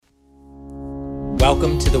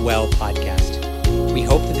Welcome to the Well podcast. We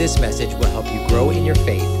hope that this message will help you grow in your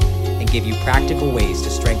faith and give you practical ways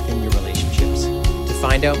to strengthen your relationships. To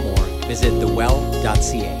find out more, visit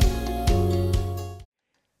thewell.ca.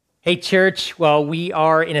 Hey church, well, we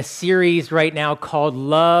are in a series right now called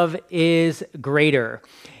Love is Greater.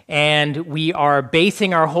 And we are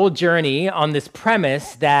basing our whole journey on this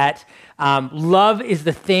premise that love is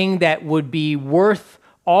the thing that would be worth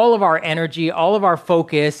all of our energy, all of our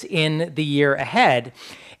focus in the year ahead.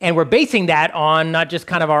 And we're basing that on not just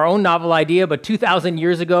kind of our own novel idea, but 2,000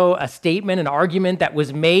 years ago, a statement, an argument that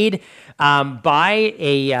was made by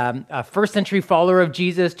a first century follower of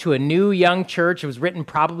Jesus to a new young church. It was written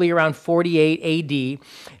probably around 48 AD. It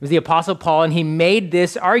was the Apostle Paul, and he made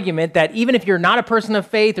this argument that even if you're not a person of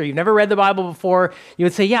faith or you've never read the Bible before, you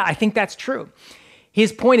would say, yeah, I think that's true.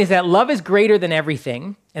 His point is that love is greater than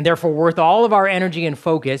everything, and therefore worth all of our energy and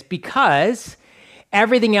focus, because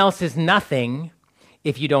everything else is nothing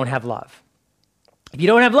if you don't have love. If you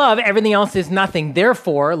don't have love, everything else is nothing.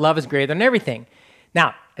 Therefore, love is greater than everything.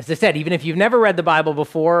 Now, as I said, even if you've never read the Bible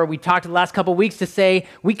before, we talked the last couple of weeks to say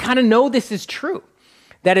we kind of know this is true,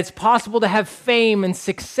 that it's possible to have fame and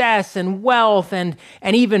success and wealth and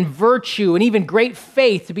even virtue and even great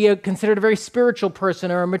faith, to be considered a very spiritual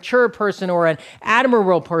person or a mature person or an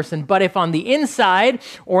admirable person. But if on the inside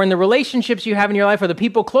or in the relationships you have in your life or the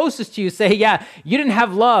people closest to you say, yeah, you didn't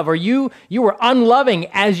have love, or you were unloving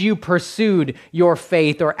as you pursued your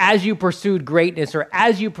faith, or as you pursued greatness, or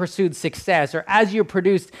as you pursued success, or as you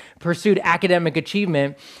pursued academic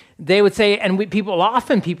achievement, they would say, and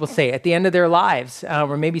often people say at the end of their lives,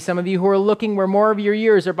 or maybe some of you who are looking where more of your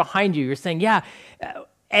years are behind you, you're saying, yeah,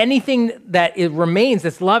 anything that it remains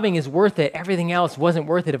that's loving is worth it. Everything else wasn't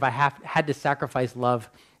worth it if I had to sacrifice love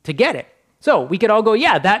to get it. So we could all go,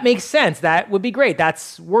 yeah, that makes sense. That would be great.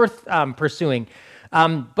 That's worth pursuing.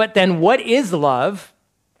 But then what is love,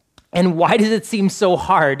 and why does it seem so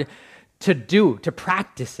hard to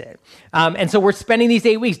practice it? And so we're spending these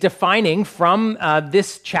 8 weeks defining from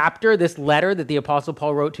this chapter, this letter that the Apostle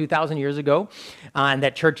Paul wrote 2,000 years ago, and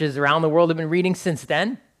that churches around the world have been reading since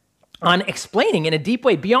then, on explaining in a deep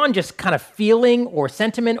way, beyond just kind of feeling or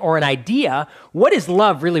sentiment or an idea, what is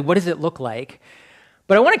love really? What does it look like?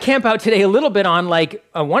 But I want to camp out today a little bit on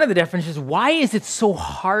one of the definitions. Why is it so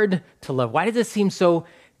hard to love? Why does it seem so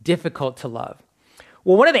difficult to love?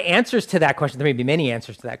 Well, one of the answers to that question, there may be many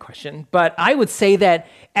answers to that question, but I would say that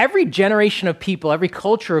every generation of people, every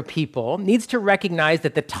culture of people needs to recognize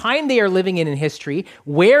that the time they are living in history,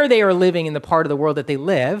 where they are living in the part of the world that they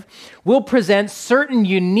live, will present certain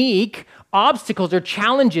unique obstacles or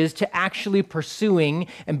challenges to actually pursuing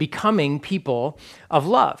and becoming people of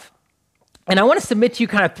love. And I want to submit to you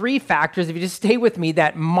kind of three factors, if you just stay with me,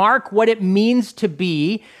 that mark what it means to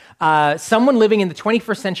be someone living in the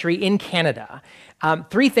 21st century in Canada.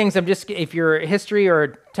 Three things, if you're a history or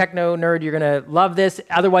a techno nerd, you're going to love this.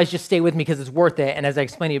 Otherwise, just stay with me because it's worth it. And as I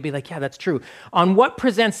explain it, you'll be like, yeah, that's true. On what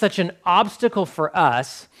presents such an obstacle for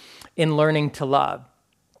us in learning to love.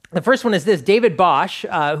 The first one is this. David Bosch,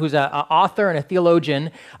 who's an author and a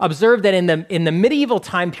theologian, observed that in the medieval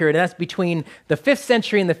time period, and that's between the 5th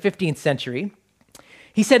century and the 15th century,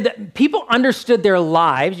 he said that people understood their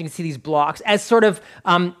lives, you can see these blocks, as sort of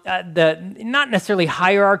not necessarily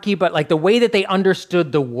hierarchy, but like the way that they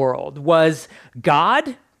understood the world was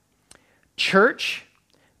God, church,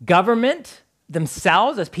 government,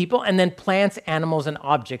 themselves as people, and then plants, animals, and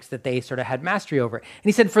objects that they sort of had mastery over. And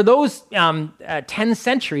he said for those 10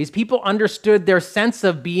 centuries, people understood their sense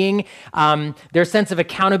of being, their sense of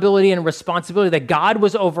accountability and responsibility, that God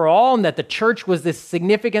was over all, and that the church was this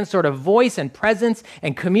significant sort of voice and presence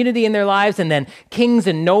and community in their lives, and then kings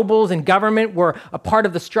and nobles and government were a part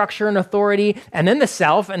of the structure and authority, and then the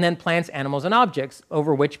self, and then plants, animals, and objects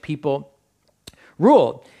over which people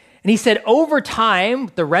ruled. And he said, over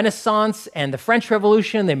time, the Renaissance and the French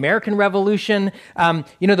Revolution, the American Revolution,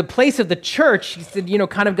 the place of the church, he said,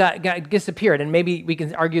 kind of got disappeared. And maybe we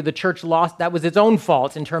can argue the church lost, that was its own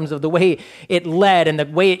fault in terms of the way it led and the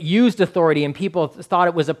way it used authority, and people thought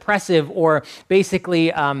it was oppressive or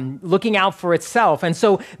basically looking out for itself. And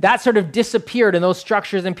so that sort of disappeared in those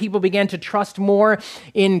structures, and people began to trust more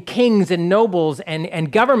in kings and nobles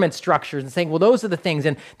and government structures, and saying, well, those are the things.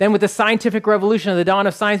 And then with the scientific revolution, the dawn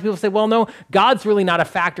of science, people say, well, no, God's really not a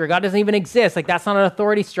factor. God doesn't even exist. Like, that's not an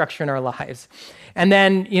authority structure in our lives. And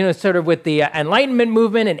then, sort of with the Enlightenment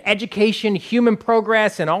movement and education, human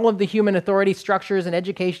progress, and all of the human authority structures and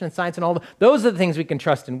education and science and all those are the things we can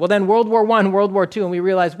trust in. Well, then World War I, World War II, and we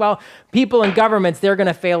realize, well, people and governments, they're going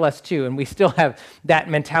to fail us too. And we still have that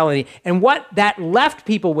mentality. And what that left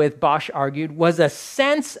people with, Bosch argued, was a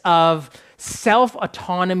sense of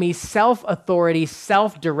self-autonomy, self-authority,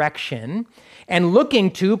 self-direction, and looking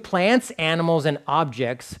to plants, animals, and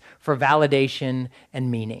objects for validation and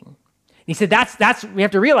meaning. He said we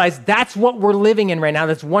have to realize that's what we're living in right now.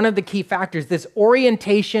 That's one of the key factors, this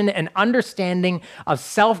orientation and understanding of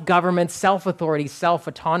self-government, self-authority,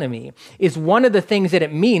 self-autonomy is one of the things that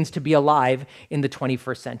it means to be alive in the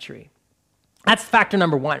 21st century. That's factor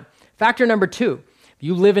number one. Factor number two,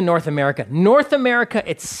 you live in North America. North America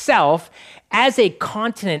itself, as a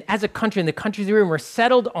continent, as a country, and the countries we're in, were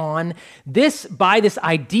settled on by this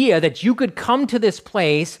idea that you could come to this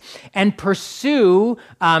place and pursue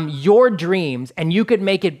your dreams, and you could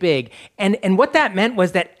make it big. And what that meant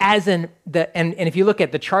was that and if you look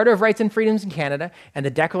at the Charter of Rights and Freedoms in Canada and the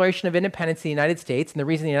Declaration of Independence in the United States, and the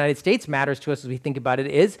reason the United States matters to us as we think about it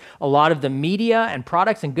is a lot of the media and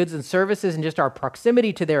products and goods and services and just our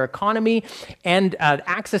proximity to their economy and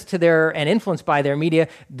access to and influenced by their media,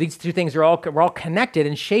 these two things are all we're all connected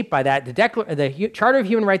and shaped by that. The Charter of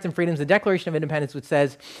Human Rights and Freedoms, the Declaration of Independence, which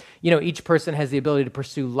says, each person has the ability to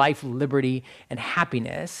pursue life, liberty, and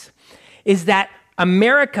happiness, is that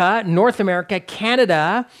America, North America,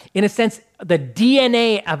 Canada, in a sense, the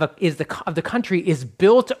DNA of the country is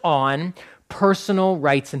built on personal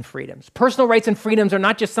rights and freedoms. Personal rights and freedoms are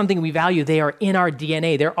not just something we value, they are in our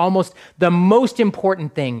DNA. They're almost the most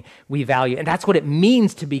important thing we value. And that's what it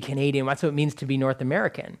means to be Canadian. That's what it means to be North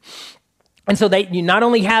American. And so you not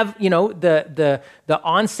only have, the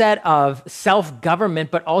onset of self-government,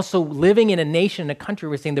 but also living in a nation, a country,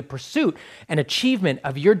 we're saying the pursuit and achievement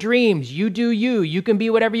of your dreams. You do you. You can be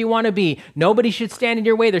whatever you want to be. Nobody should stand in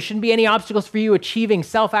your way. There shouldn't be any obstacles for you achieving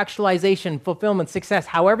self-actualization, fulfillment, success,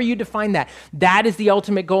 however you define that. That is the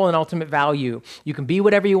ultimate goal and ultimate value. You can be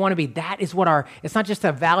whatever you want to be. That is what it's not just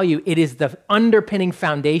a value, it is the underpinning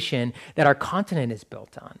foundation that our continent is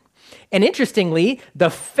built on. And interestingly, the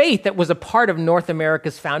faith that was a part of North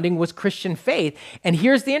America's founding was Christian faith. And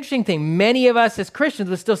here's the interesting thing. Many of us as Christians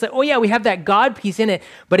would still say, oh yeah, we have that God piece in it,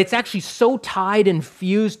 but it's actually so tied and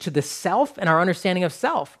fused to the self and our understanding of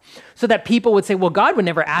self. So that people would say, well, God would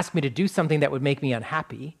never ask me to do something that would make me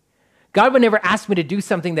unhappy. God would never ask me to do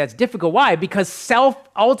something that's difficult. Why? Because self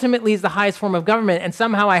ultimately is the highest form of government, and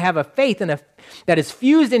somehow I have a faith that is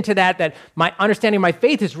fused into that my understanding of my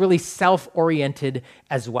faith is really self-oriented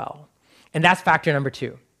as well. And that's factor number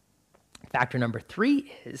two. Factor number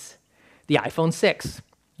three is the iPhone 6.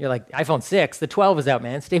 You're like, iPhone 6? The 12 is out,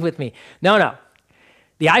 man. Stay with me. No.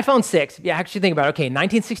 The iPhone 6, if you actually think about it, okay, in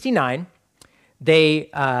 1969, they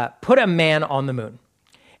put a man on the moon.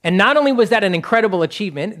 And not only was that an incredible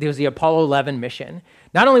achievement, there was the Apollo 11 mission,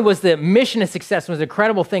 not only was the mission a success, it was an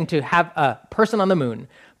incredible thing to have a person on the moon,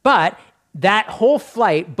 but that whole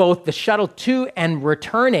flight, both the shuttle to and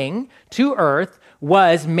returning to Earth,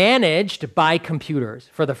 was managed by computers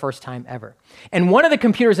for the first time ever. And one of the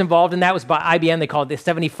computers involved in that was by IBM. They called it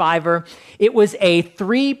the 75er. It was a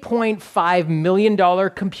 $3.5 million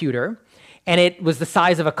computer, and it was the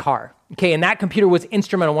size of a car. Okay, and that computer was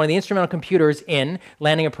instrumental, one of the instrumental computers in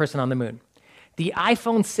landing a person on the moon. The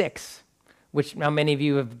iPhone 6, which now many of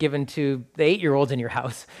you have given to the 8-year-olds in your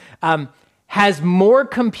house, has more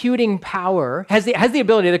computing power, has the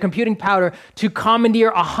ability, the computing power to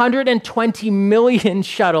commandeer 120 million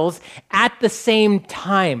shuttles at the same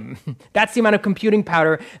time. That's the amount of computing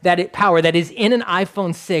power that is in an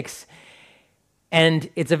iPhone 6, and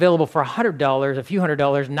it's available for $100, a few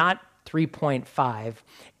 $100, not 3.5,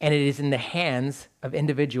 and it is in the hands of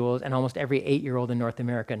individuals, and almost every 8-year-old in North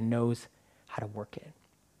America knows how to work it.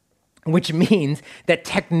 Which means that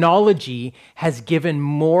technology has given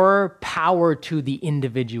more power to the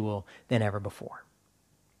individual than ever before.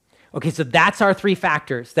 Okay, so that's our three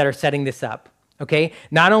factors that are setting this up. Okay,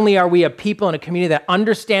 not only are we a people and a community that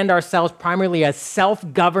understand ourselves primarily as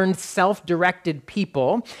self-governed, self-directed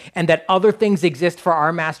people, and that other things exist for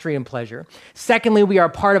our mastery and pleasure. Secondly, we are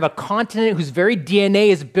part of a continent whose very DNA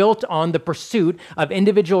is built on the pursuit of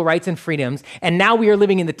individual rights and freedoms. And now we are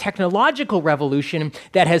living in the technological revolution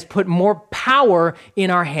that has put more power in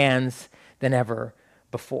our hands than ever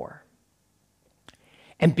before.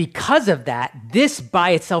 And because of that, this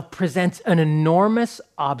by itself presents an enormous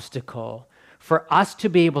obstacle for us to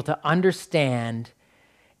be able to understand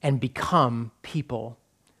and become people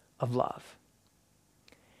of love.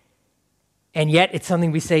 And yet it's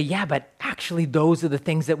something we say, yeah, but actually those are the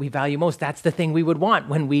things that we value most. That's the thing we would want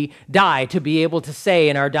when we die, to be able to say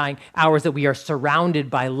in our dying hours that we are surrounded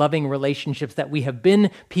by loving relationships, that we have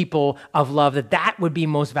been people of love, that would be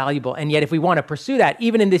most valuable. And yet if we want to pursue that,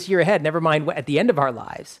 even in this year ahead, never mind at the end of our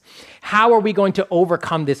lives, how are we going to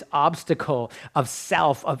overcome this obstacle of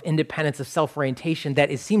self, of independence, of self-orientation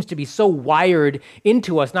that seems to be so wired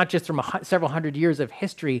into us, not just from several hundred years of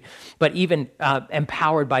history, but even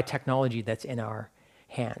empowered by technology that's in our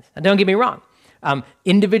hands? And don't get me wrong,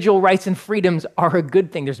 individual rights and freedoms are a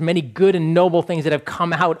good thing. There's many good and noble things that have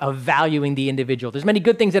come out of valuing the individual. There's many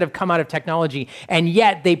good things that have come out of technology, and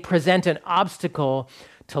yet they present an obstacle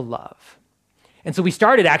to love. And so we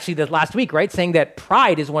started actually this last week, right, saying that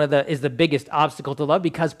pride is the biggest obstacle to love,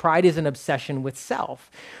 because pride is an obsession with self.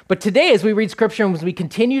 But today, as we read scripture and as we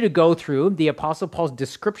continue to go through the Apostle Paul's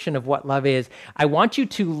description of what love is, I want you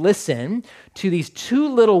to listen to these two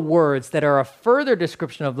little words that are a further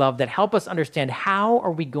description of love that help us understand how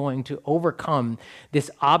are we going to overcome this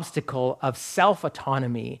obstacle of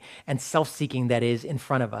self-autonomy and self-seeking that is in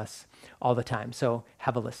front of us all the time. So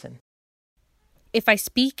have a listen. If I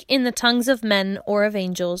speak in the tongues of men or of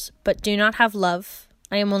angels, but do not have love,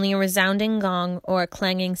 I am only a resounding gong or a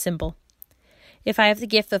clanging cymbal. If I have the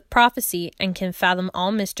gift of prophecy and can fathom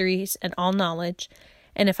all mysteries and all knowledge,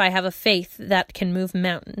 and if I have a faith that can move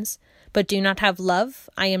mountains, but do not have love,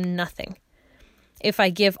 I am nothing. If I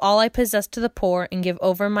give all I possess to the poor and give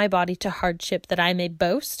over my body to hardship that I may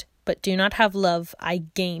boast, but do not have love, I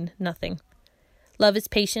gain nothing. Love is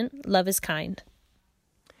patient, love is kind.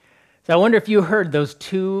 So I wonder if you heard those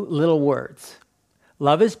two little words.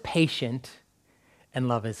 Love is patient and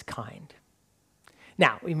love is kind.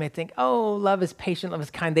 Now, we may think, oh, love is patient, love is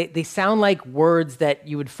kind. They sound like words that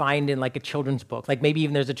you would find in like a children's book. Like maybe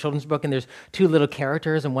even there's a children's book and there's two little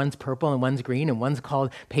characters and one's purple and one's green and one's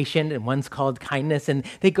called patient and one's called kindness. And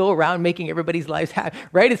they go around making everybody's lives happy,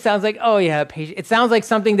 right? It sounds like, oh yeah, patient. It sounds like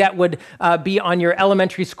something that would be on your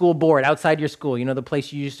elementary school board outside your school. You know, the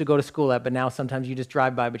place you used to go to school at, but now sometimes you just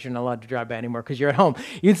drive by, but you're not allowed to drive by anymore because you're at home.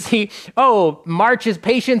 You'd see, oh, March is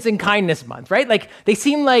Patience and Kindness Month, right? Like they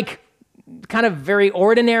seem like kind of very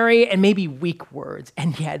ordinary and maybe weak words,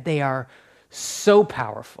 and yet they are so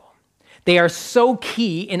powerful. They are so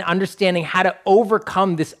key in understanding how to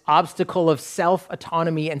overcome this obstacle of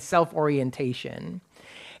self-autonomy and self-orientation,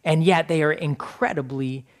 and yet they are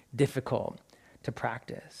incredibly difficult to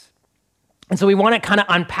practice. And so we want to kind of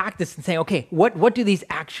unpack this and say, okay, what do these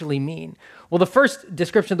actually mean? Well, the first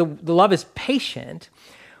description of the love is patient.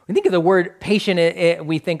 We think of the word patient,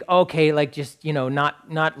 we think, okay, like just,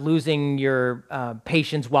 not losing your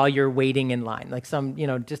patience while you're waiting in line. Like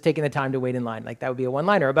just taking the time to wait in line. Like that would be a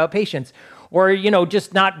one-liner about patience. Or,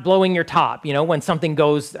 just not blowing your top, when something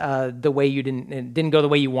goes the way you didn't go the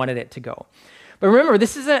way you wanted it to go. But remember,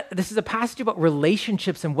 this is a passage about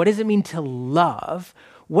relationships and what does it mean to love?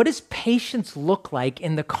 What does patience look like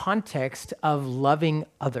in the context of loving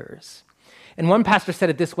others? And one pastor said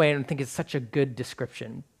it this way, and I think it's such a good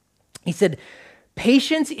description. He said,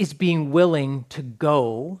 patience is being willing to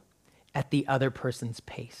go at the other person's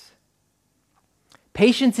pace.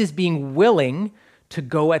 Patience is being willing to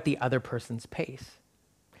go at the other person's pace.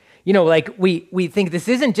 Like we think this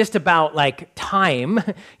isn't just about like time,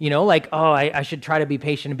 like, oh, I should try to be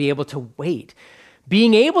patient and be able to wait.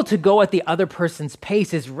 Being able to go at the other person's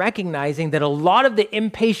pace is recognizing that a lot of the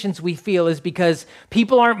impatience we feel is because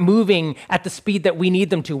people aren't moving at the speed that we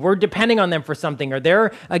need them to. We're depending on them for something, or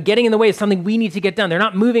they're getting in the way of something we need to get done. They're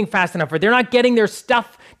not moving fast enough, or they're not getting their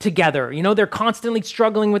stuff together. They're constantly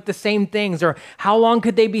struggling with the same things, or how long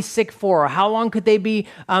could they be sick for, or how long could they be,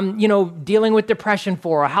 dealing with depression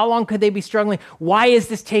for, or how long could they be struggling? Why is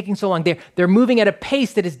this taking so long? They're moving at a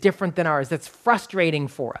pace that is different than ours. That's frustrating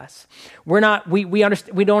for us.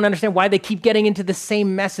 We don't understand why they keep getting into the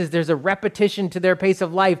same messes. There's a repetition to their pace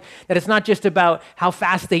of life, that it's not just about how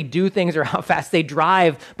fast they do things or how fast they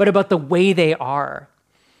drive, but about the way they are.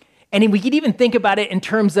 And we could even think about it in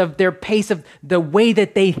terms of their pace of the way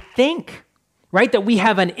that they think, right? That we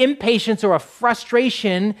have an impatience or a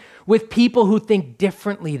frustration with people who think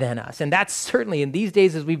differently than us. And that's certainly in these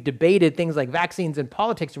days, as we've debated things like vaccines and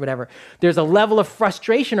politics or whatever, there's a level of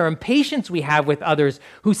frustration or impatience we have with others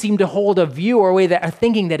who seem to hold a view or a way that are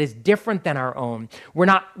thinking that is different than our own. We're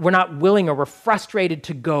not willing, or we're frustrated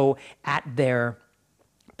to go at their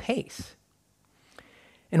pace.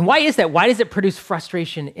 And why is that? Why does it produce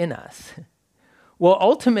frustration in us? Well,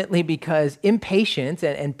 ultimately because impatience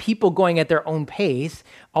and people going at their own pace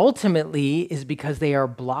ultimately is because they are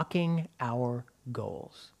blocking our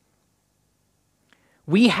goals.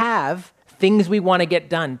 We have things we want to get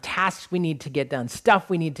done, tasks we need to get done, stuff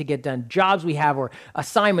we need to get done, jobs we have, or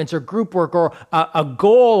assignments or group work, or a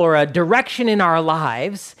goal or a direction in our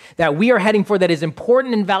lives that we are heading for that is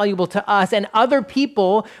important and valuable to us, and other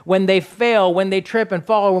people, when they fail, when they trip and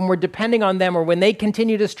fall, or when we're depending on them, or when they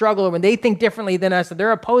continue to struggle, or when they think differently than us, or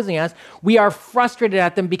they're opposing us, we are frustrated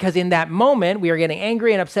at them because in that moment we are getting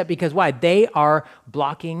angry and upset because why? They are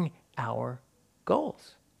blocking our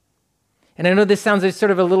goals. And I know this sounds like sort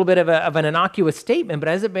of a little bit of an innocuous statement, but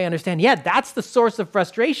as everybody understand, yeah, that's the source of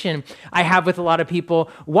frustration I have with a lot of people.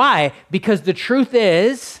 Why? Because the truth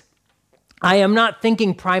is, I am not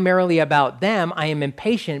thinking primarily about them. I am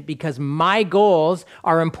impatient because my goals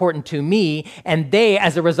are important to me, and they,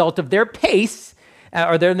 as a result of their pace,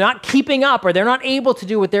 or they're not keeping up, or they're not able to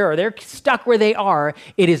do what or they're stuck where they are,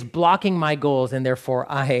 it is blocking my goals, and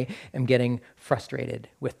therefore I am getting frustrated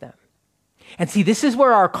with them. And see, this is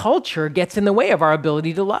where our culture gets in the way of our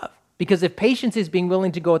ability to love. Because if patience is being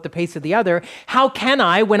willing to go at the pace of the other, how can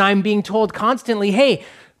I, when I'm being told constantly, hey,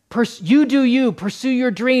 you do you, pursue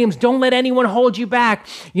your dreams, don't let anyone hold you back.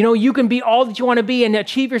 You know, you can be all that you want to be and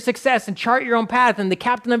achieve your success and chart your own path and the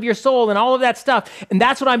captain of your soul and all of that stuff. And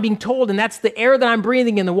that's what I'm being told, and that's the air that I'm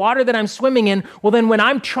breathing in, the water that I'm swimming in. Well, then when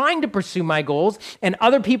I'm trying to pursue my goals and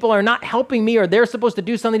other people are not helping me, or they're supposed to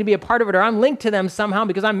do something to be a part of it, or I'm linked to them somehow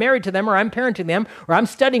because I'm married to them, or I'm parenting them, or I'm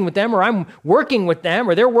studying with them, or I'm working with them,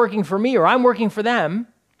 or they're working for me, or I'm working for them,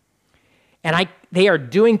 and they are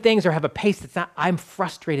doing things or have a pace that's not, I'm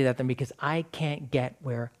frustrated at them because I can't get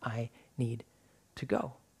where I need to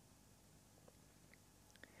go.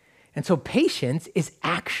 And so patience is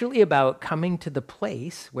actually about coming to the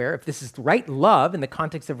place where, if this is right love in the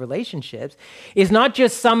context of relationships, is not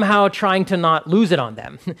just somehow trying to not lose it on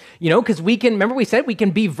them. Because remember we said we can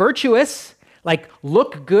be virtuous, like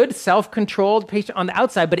look good, self-controlled, patient on the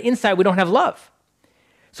outside, but inside we don't have love.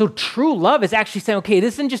 So true love is actually saying, okay,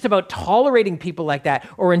 this isn't just about tolerating people like that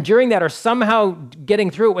or enduring that or somehow getting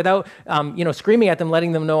through it without, screaming at them,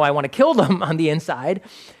 letting them know I want to kill them on the inside.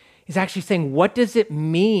 It's actually saying, what does it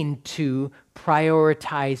mean to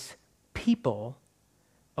prioritize people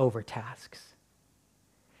over tasks?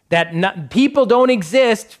 People don't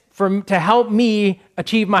exist to help me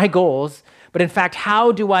achieve my goals, but in fact,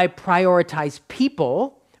 how do I prioritize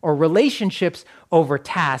people or relationships over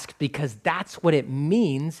tasks, because that's what it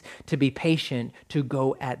means to be patient, to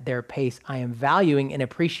go at their pace. I am valuing and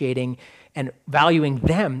appreciating and valuing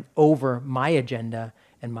them over my agenda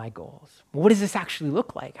and my goals. What does this actually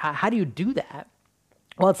look like? How do you do that?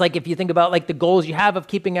 Well, it's like if you think about like the goals you have of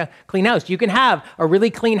keeping a clean house. You can have a really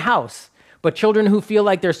clean house, but children who feel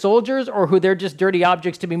like they're soldiers or who they're just dirty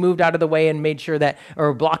objects to be moved out of the way and made sure that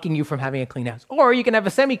are blocking you from having a clean house. Or you can have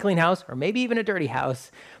a semi-clean house or maybe even a dirty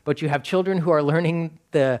house, but you have children who are learning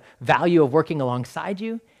the value of working alongside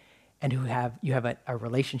you and you have a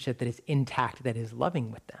relationship that is intact, that is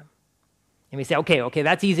loving with them. And we say, okay,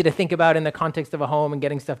 that's easy to think about in the context of a home and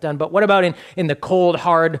getting stuff done, but what about in the cold,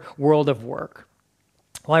 hard world of work?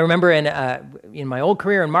 Well, I remember in my old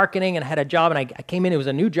career in marketing, and I had a job, and I came in, it was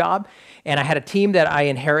a new job, and I had a team that I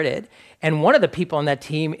inherited. And one of the people on that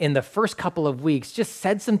team in the first couple of weeks just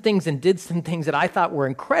said some things and did some things that I thought were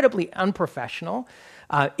incredibly unprofessional,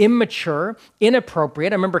 immature,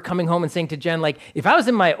 inappropriate. I remember coming home and saying to Jen, like, if I was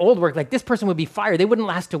in my old work, like this person would be fired. They wouldn't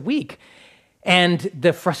last a week. And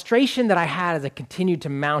the frustration that I had as I continued to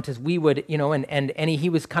mount as we would, he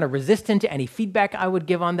was kind of resistant to any feedback I would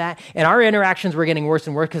give on that. And our interactions were getting worse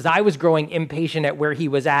and worse because I was growing impatient at where he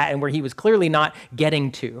was at and where he was clearly not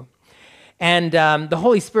getting to. And the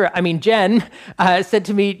Holy Spirit, Jen said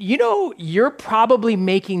to me, you're probably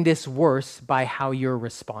making this worse by how you're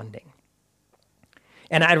responding.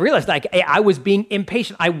 And I realized I was being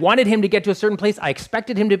impatient. I wanted him to get to a certain place. I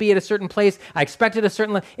expected him to be at a certain place. I expected a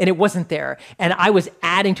certain, and it wasn't there. And I was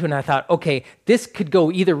adding to it, and I thought, okay, this could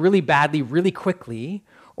go either really badly, really quickly,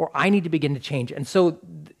 or I need to begin to change. And so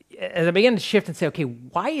as I began to shift and say, okay,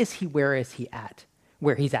 why is he where he's at?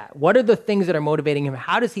 What are the things that are motivating him?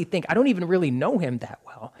 How does he think? I don't even really know him that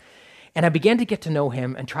well. And I began to get to know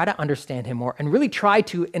him and try to understand him more and really try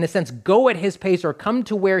to, in a sense, go at his pace or come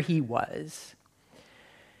to where he was.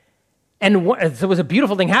 And so it was a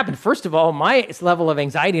beautiful thing happened. First of all, my level of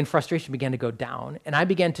anxiety and frustration began to go down, and I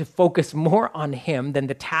began to focus more on him than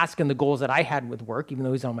the task and the goals that I had with work, even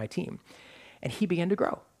though he's on my team. And he began to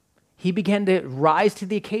grow. He began to rise to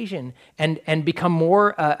the occasion and become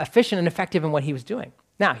more efficient and effective in what he was doing.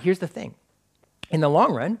 Now, here's the thing. In the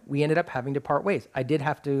long run, we ended up having to part ways. I did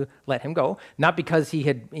have to let him go, not because he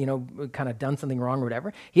had, kind of done something wrong or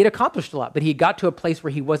whatever. He had accomplished a lot, but he got to a place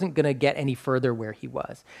where he wasn't going to get any further where he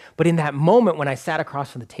was. But in that moment, when I sat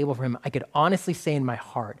across from the table from him, I could honestly say in my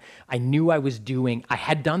heart, I knew I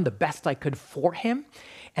had done the best I could for him,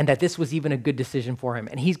 and that this was even a good decision for him.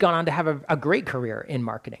 And he's gone on to have a great career in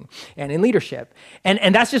marketing and in leadership.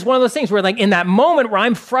 And that's just one of those things where, like, in that moment where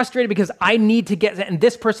I'm frustrated because I need to get, and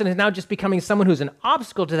this person is now just becoming someone who's an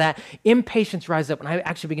obstacle to that, impatience rises up, and I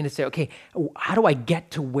actually begin to say, okay, how do I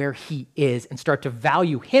get to where he is and start to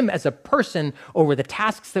value him as a person over the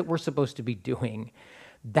tasks that we're supposed to be doing?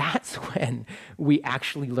 That's when we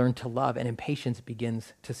actually learn to love, and impatience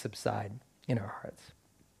begins to subside in our hearts.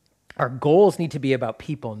 Our goals need to be about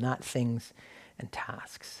people, not things and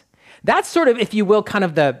tasks. That's sort of, if you will, kind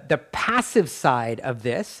of the passive side of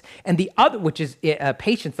this, and the other, which is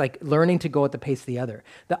patience, like learning to go at the pace of the other.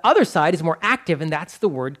 The other side is more active, and that's the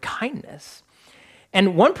word kindness.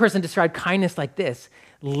 And one person described kindness like this: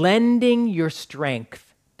 lending your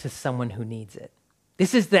strength to someone who needs it.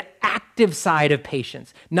 This is the active side of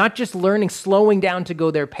patience, not just slowing down to go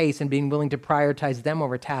their pace and being willing to prioritize them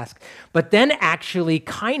over tasks, but then actually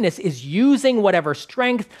kindness is using whatever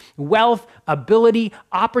strength, wealth, ability,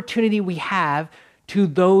 opportunity we have to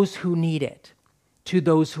those who need it, to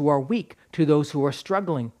those who are weak, to those who are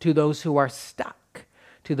struggling, to those who are stuck,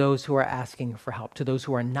 to those who are asking for help, to those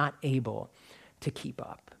who are not able to keep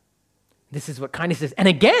up. This is what kindness is. And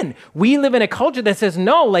again, we live in a culture that says,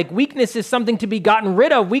 no, like weakness is something to be gotten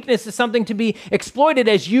rid of. Weakness is something to be exploited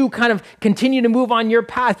as you kind of continue to move on your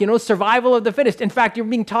path, survival of the fittest. In fact, you're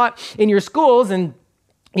being taught in your schools and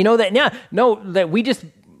that we just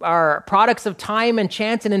are products of time and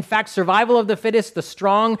chance. And in fact, survival of the fittest, the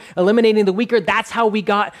strong, eliminating the weaker, that's how we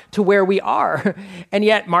got to where we are. And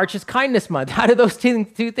yet March is Kindness Month. How do those two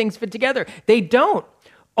things fit together? They don't.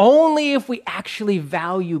 Only if we actually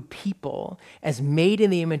value people as made in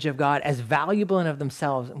the image of God, as valuable in of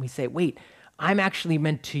themselves, and we say, wait, I'm actually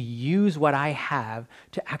meant to use what I have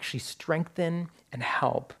to actually strengthen and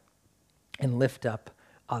help and lift up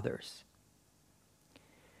others.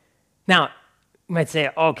 Now, you might say,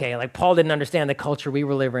 okay, like Paul didn't understand the culture we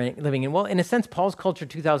were living in. Well, in a sense, Paul's culture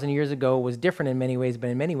 2,000 years ago was different in many ways, but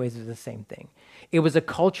in many ways it was the same thing. It was a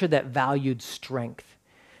culture that valued strength,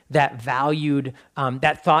 that valued,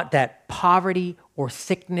 that thought that poverty or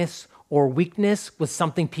sickness or weakness was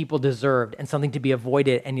something people deserved and something to be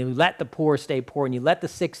avoided, and you let the poor stay poor, and you let the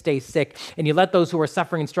sick stay sick, and you let those who are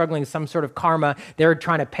suffering and struggling some sort of karma, they're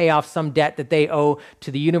trying to pay off some debt that they owe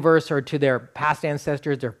to the universe or to their past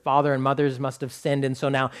ancestors, their father and mothers must have sinned, and so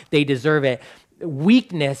now they deserve it.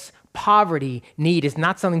 Weakness, poverty, need is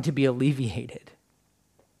not something to be alleviated.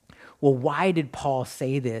 Well, why did Paul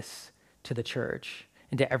say this to the church?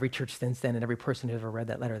 And to every church since then, and every person who ever read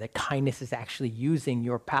that letter, that kindness is actually using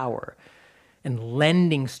your power and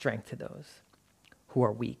lending strength to those who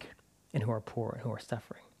are weak and who are poor and who are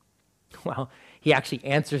suffering. Well, he actually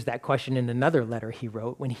answers that question in another letter he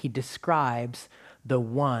wrote when he describes the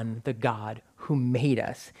God who made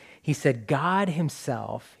us. He said, God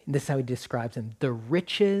himself, and this is how he describes him, the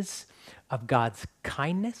riches of God's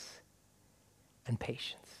kindness and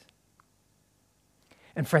patience.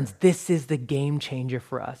 And friends, this is the game changer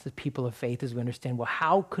for us as people of faith, as we understand, well,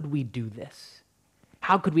 how could we do this?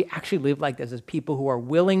 How could we actually live like this as people who are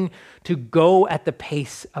willing to go at the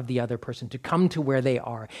pace of the other person, to come to where they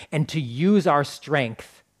are, and to use our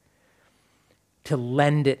strength to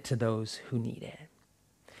lend it to those who need it?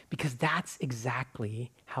 Because that's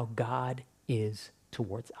exactly how God is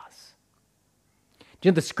towards us. Do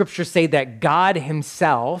you know the scriptures say that God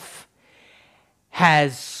himself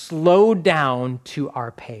has slowed down to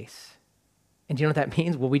our pace? And do you know what that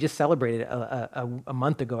means? Well, we just celebrated a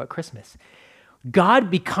month ago at Christmas. God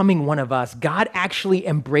becoming one of us, God actually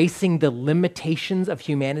embracing the limitations of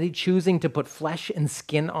humanity, choosing to put flesh and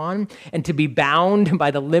skin on and to be bound by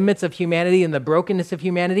the limits of humanity and the brokenness of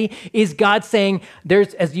humanity, is God saying,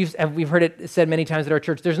 there's, as we've heard it said many times at our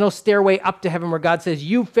church, there's no stairway up to heaven where God says,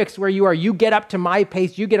 you fix where you are, you get up to my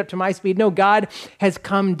pace, you get up to my speed. No, God has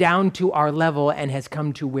come down to our level and has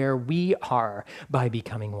come to where we are by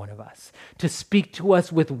becoming one of us, to speak to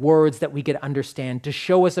us with words that we could understand, to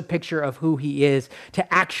show us a picture of who he is,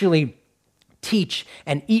 to actually teach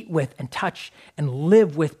and eat with and touch and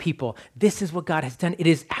live with people. This is what God has done. It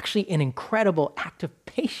is actually an incredible act of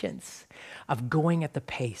patience, of going at the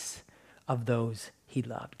pace of those he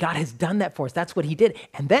loved. God has done that for us. That's what he did.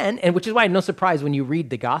 And which is why no surprise when you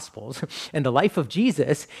read the Gospels and the life of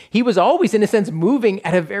Jesus, he was always, in a sense, moving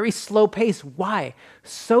at a very slow pace. Why?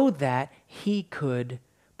 So that he could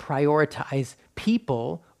prioritize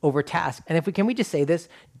people over task. And can we just say this?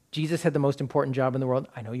 Jesus had the most important job in the world.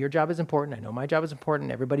 I know your job is important. I know my job is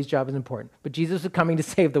important. Everybody's job is important. But Jesus was coming to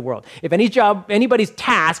save the world. If anybody's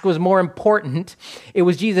task was more important, it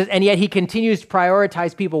was Jesus. And yet he continues to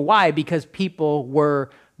prioritize people. Why? Because people were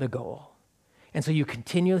the goal. And so you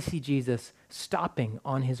continually see Jesus stopping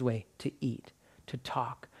on his way to eat, to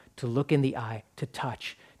talk, to look in the eye, to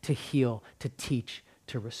touch, to heal, to teach,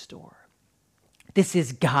 to restore. This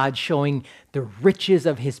is God showing the riches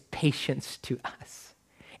of his patience to us.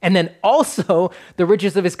 And then also the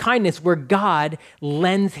riches of his kindness, where God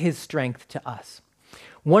lends his strength to us.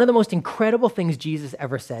 One of the most incredible things Jesus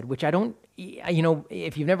ever said, which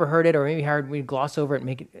if you've never heard it or maybe heard, we gloss over it and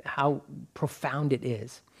make it how profound it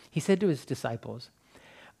is. He said to his disciples,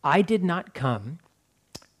 I did not come,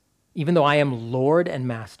 even though I am Lord and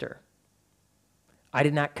Master, I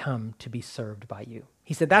did not come to be served by you.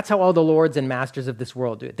 He said that's how all the lords and masters of this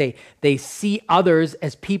world do it. They see others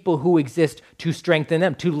as people who exist to strengthen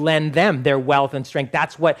them, to lend them their wealth and strength.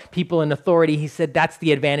 That's what people in authority, he said, that's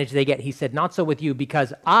the advantage they get. He said, not so with you,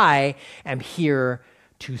 because I am here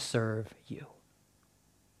to serve you.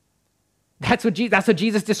 That's what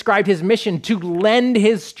Jesus described his mission, to lend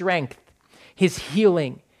his strength, his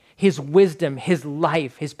healing, his wisdom, his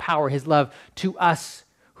life, his power, his love to us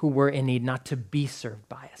who were in need, not to be served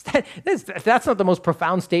by us. That's not the most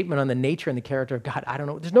profound statement on the nature and the character of God. I don't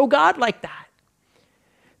know. There's no God like that.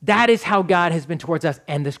 That is how God has been towards us.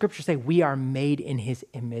 And the scriptures say we are made in his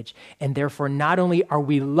image. And therefore, not only are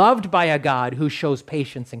we loved by a God who shows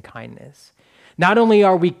patience and kindness, not only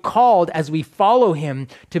are we called as we follow him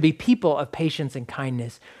to be people of patience and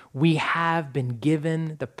kindness, we have been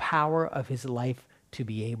given the power of his life to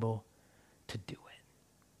be able to do it.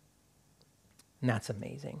 And that's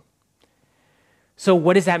amazing. So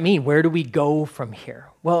what does that mean? Where do we go from here?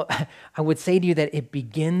 Well, I would say to you that it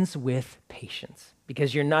begins with patience,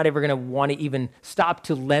 because you're not ever going to want to even stop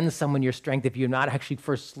to lend someone your strength if you're not actually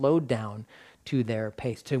first slowed down to their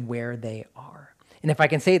pace, to where they are. And if I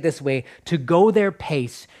can say it this way, to go their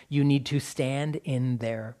pace, you need to stand in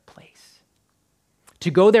their place. To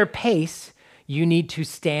go their pace, you need to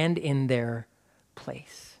stand in their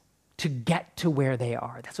place. To get to where they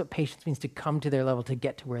are. That's what patience means, to come to their level, to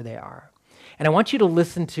get to where they are. And I want you to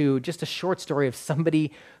listen to just a short story of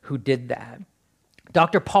somebody who did that.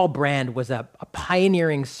 Dr. Paul Brand was a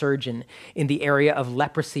pioneering surgeon in the area of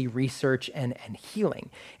leprosy research and healing.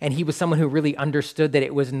 And he was someone who really understood that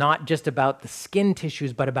it was not just about the skin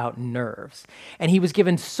tissues, but about nerves. And he was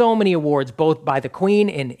given so many awards, both by the Queen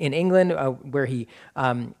in England, where he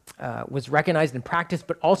was recognized and practiced,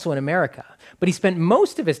 but also in America. But he spent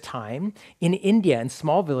most of his time in India, in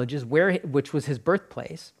small villages, which was his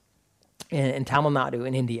birthplace, in Tamil Nadu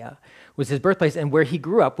in India, was his birthplace, and where he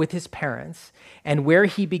grew up with his parents, and where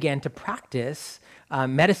he began to practice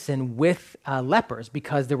medicine with lepers,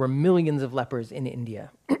 because there were millions of lepers in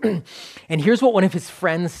India. And here's what one of his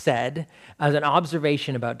friends said as an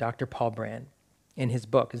observation about Dr. Paul Brand in his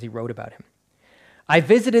book, as he wrote about him. I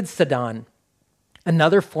visited Sadan,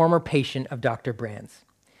 another former patient of Dr. Brand's.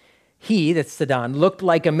 He, that's Sadan, looked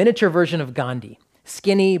like a miniature version of Gandhi,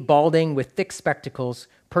 skinny, balding, with thick spectacles,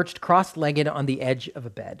 perched cross-legged on the edge of a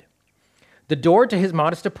bed. The door to his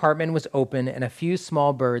modest apartment was open, and a few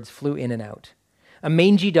small birds flew in and out. A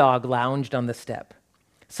mangy dog lounged on the step.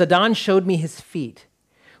 Sadan showed me his feet,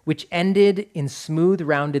 which ended in smooth,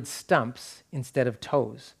 rounded stumps instead of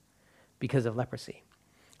toes, because of leprosy.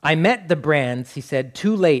 I met the Brands, he said,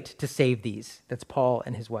 too late to save these. That's Paul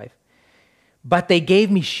and his wife. But they gave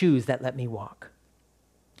me shoes that let me walk.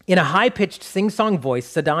 In a high-pitched sing-song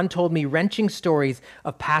voice, Sadan told me wrenching stories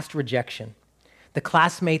of past rejection. The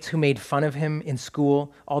classmates who made fun of him in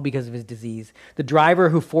school, all because of his disease. The driver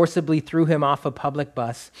who forcibly threw him off a public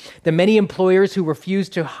bus. The many employers who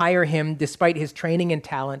refused to hire him despite his training and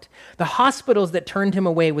talent. The hospitals that turned him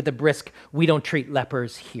away with the brisk, "We don't treat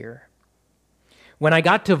lepers here." When I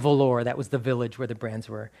got to Vellore, that was the village where the Brands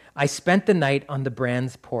were, I spent the night on the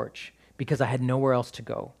Brands' porch because I had nowhere else to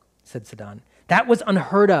go, said Sadan. That was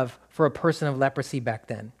unheard of for a person of leprosy back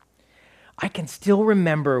then. I can still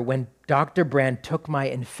remember when Dr. Brand took my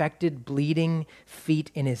infected, bleeding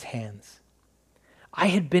feet in his hands. I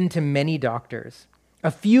had been to many doctors.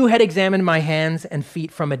 A few had examined my hands and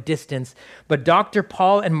feet from a distance, but Dr.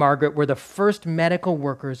 Paul and Margaret were the first medical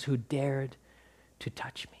workers who dared to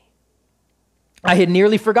touch me. I had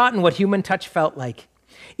nearly forgotten what human touch felt like.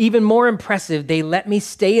 Even more impressive, they let me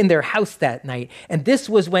stay in their house that night, and this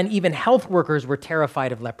was when even health workers were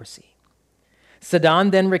terrified of leprosy.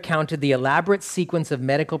 Sadan then recounted the elaborate sequence of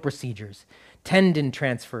medical procedures, tendon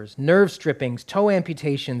transfers, nerve strippings, toe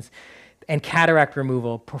amputations, and cataract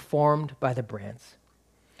removal performed by the Brands.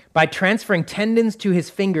 By transferring tendons to his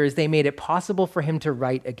fingers, they made it possible for him to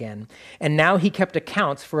write again. And now he kept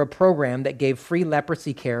accounts for a program that gave free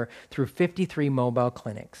leprosy care through 53 mobile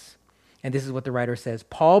clinics. And this is what the writer says.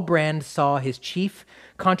 Paul Brand saw his chief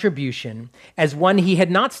contribution as one he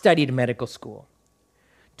had not studied medical school,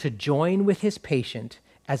 to join with his patient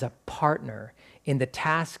as a partner in the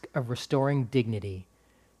task of restoring dignity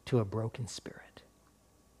to a broken spirit.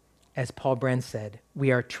 As Paul Brand said,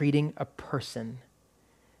 we are treating a person,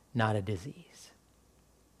 not a disease.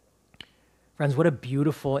 Friends, what a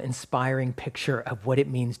beautiful, inspiring picture of what it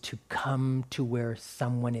means to come to where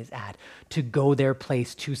someone is at, to go their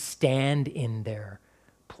place, to stand in their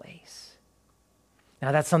place.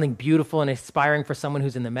 Now, that's something beautiful and inspiring for someone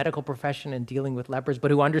who's in the medical profession and dealing with lepers, but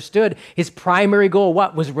who understood his primary goal,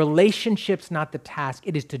 what? Was relationships, not the task.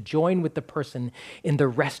 It is to join with the person in the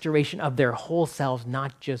restoration of their whole selves,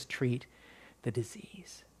 not just treat the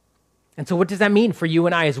disease. And so what does that mean for you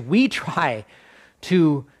and I as we try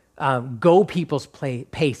to go people's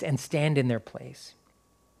pace and stand in their place?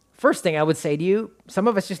 First thing I would say to you, some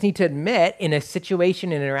of us just need to admit in a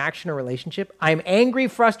situation, an interaction, or relationship, I'm angry,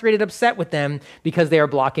 frustrated, upset with them because they are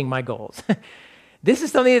blocking my goals. This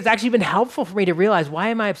is something that's actually been helpful for me to realize, why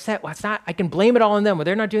am I upset? Well, it's not, I can blame it all on them. Well,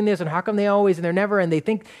 they're not doing this, and how come they always, and they're never, and they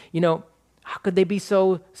think, how could they be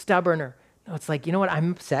so stubborn? Or no, it's like, you know what,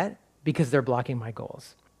 I'm upset because they're blocking my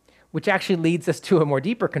goals, which actually leads us to a more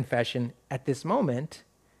deeper confession. At this moment,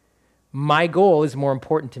 my goal is more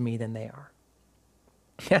important to me than they are.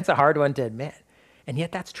 That's a hard one to admit. And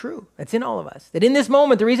yet that's true. That's in all of us. That in this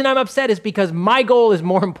moment, the reason I'm upset is because my goal is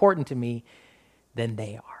more important to me than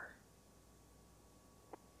they are.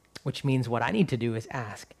 Which means what I need to do is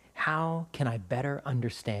ask, how can I better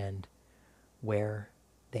understand where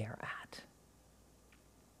they are at?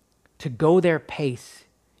 To go their pace,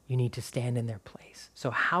 you need to stand in their place.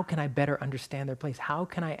 So how can I better understand their place? How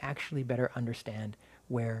can I actually better understand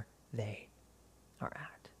where they are at?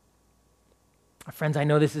 Friends, I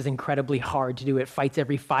know this is incredibly hard to do. It fights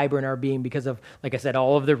every fiber in our being because of, like I said,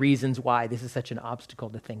 all of the reasons why this is such an obstacle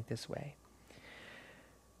to think this way.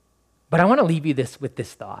 But I want to leave you with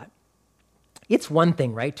this thought. It's one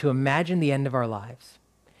thing, right, to imagine the end of our lives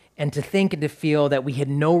and to think and to feel that we had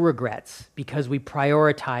no regrets because we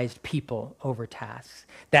prioritized people over tasks,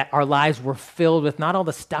 that our lives were filled with not all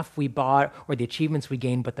the stuff we bought or the achievements we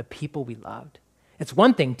gained, but the people we loved. It's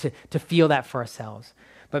one thing to feel that for ourselves.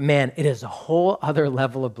 But man, it is a whole other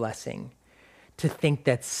level of blessing to think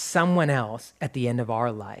that someone else at the end of our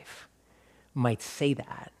life might say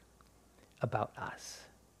that about us.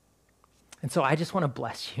 And so I just want to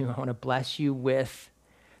bless you. I want to bless you with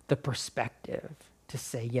the perspective to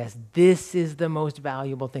say, yes, this is the most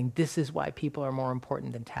valuable thing. This is why people are more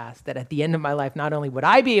important than tasks. That at the end of my life, not only would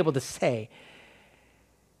I be able to say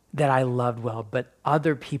that I loved well, but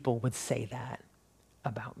other people would say that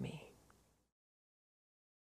about me.